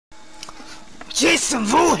Jason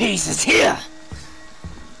Voorhees is here!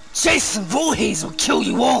 Jason Voorhees will kill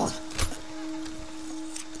you all!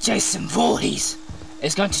 Jason Voorhees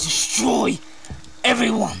is going to destroy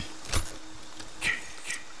everyone!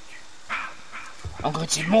 I'm going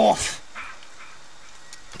to morph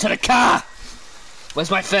to the car! Where's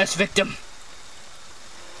my first victim?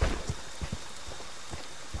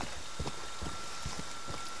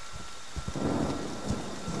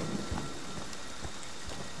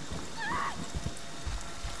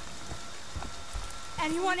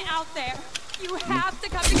 Anyone out there? You have to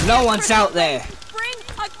come to No one's out there. Bring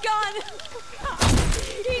a gun.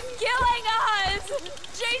 He's killing us.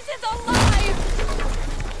 Jason's alive.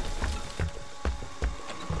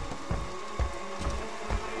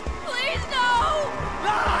 Please no.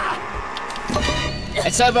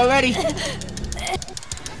 It's over already. Boom!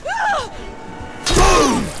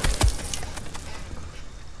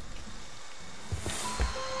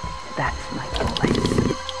 That's my boy.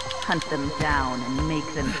 Hunt them down and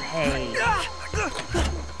make them pay.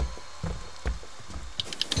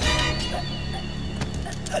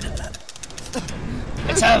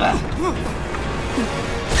 It's over.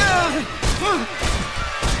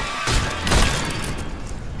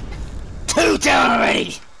 Two down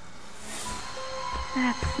already.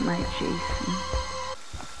 That's my Jason.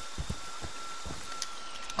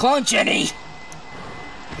 Come on, Jenny.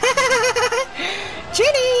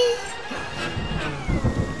 Jenny.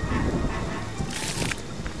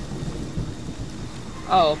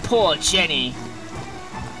 Oh, poor Jenny.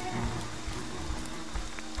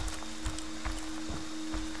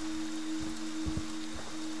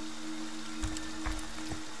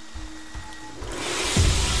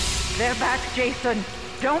 They're back, Jason.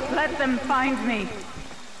 Don't let them find me.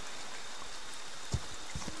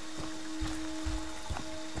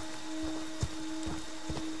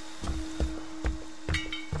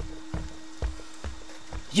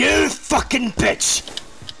 You fucking bitch!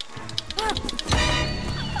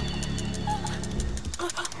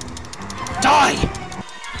 Die!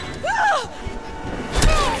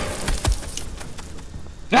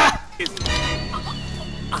 Ah!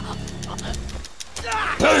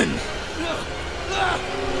 Boom!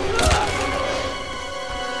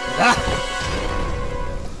 Ah!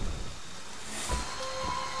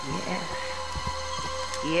 Yes.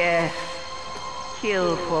 Yes.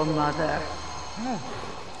 Kill for mother.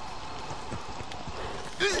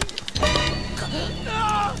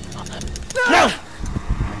 No!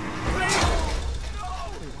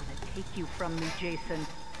 They want to take you from me, Jason.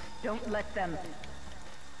 Don't let them.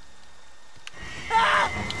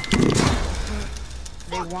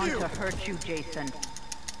 They want to hurt you, Jason.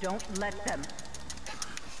 Don't let them.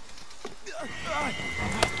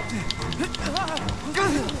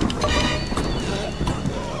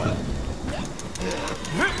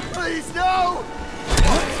 Please, no!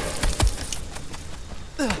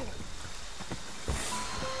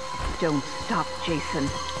 Don't stop, Jason.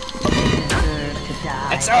 They deserve to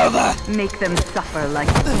die. It's over! Make them suffer like...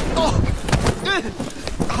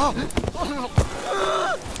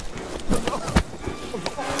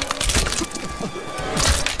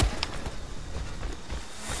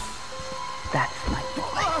 That's my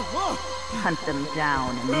boy. Hunt them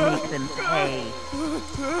down and make them pay.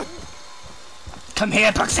 Come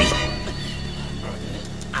here, Bugsy!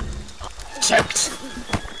 Choked!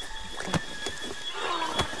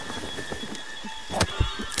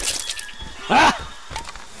 Ah!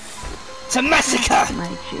 It's a massacre! My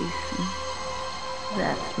Jason.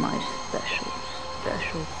 That's my special,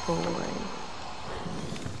 special boy.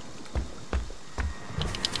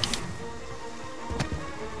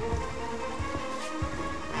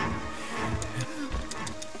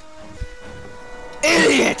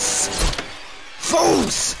 Idiots!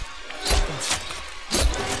 Fools!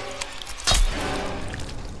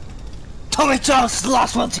 Tommy John's the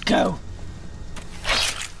last one to go.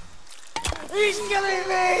 He's killing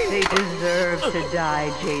me! They deserve to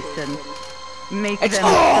die, Jason. Make It's them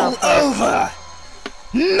all suffer. over!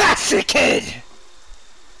 Massacred!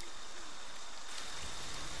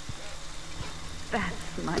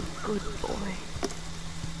 That's my good boy.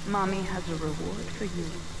 Mommy has a reward for you.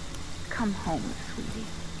 Come home, sweetie.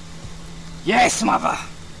 Yes, Mother!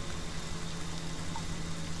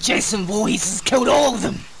 Jason Voorhees has killed all of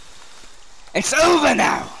them! It's over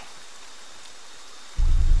now!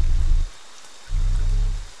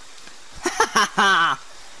 Ha ha ha!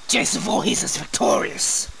 Jason Voorhees is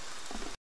victorious!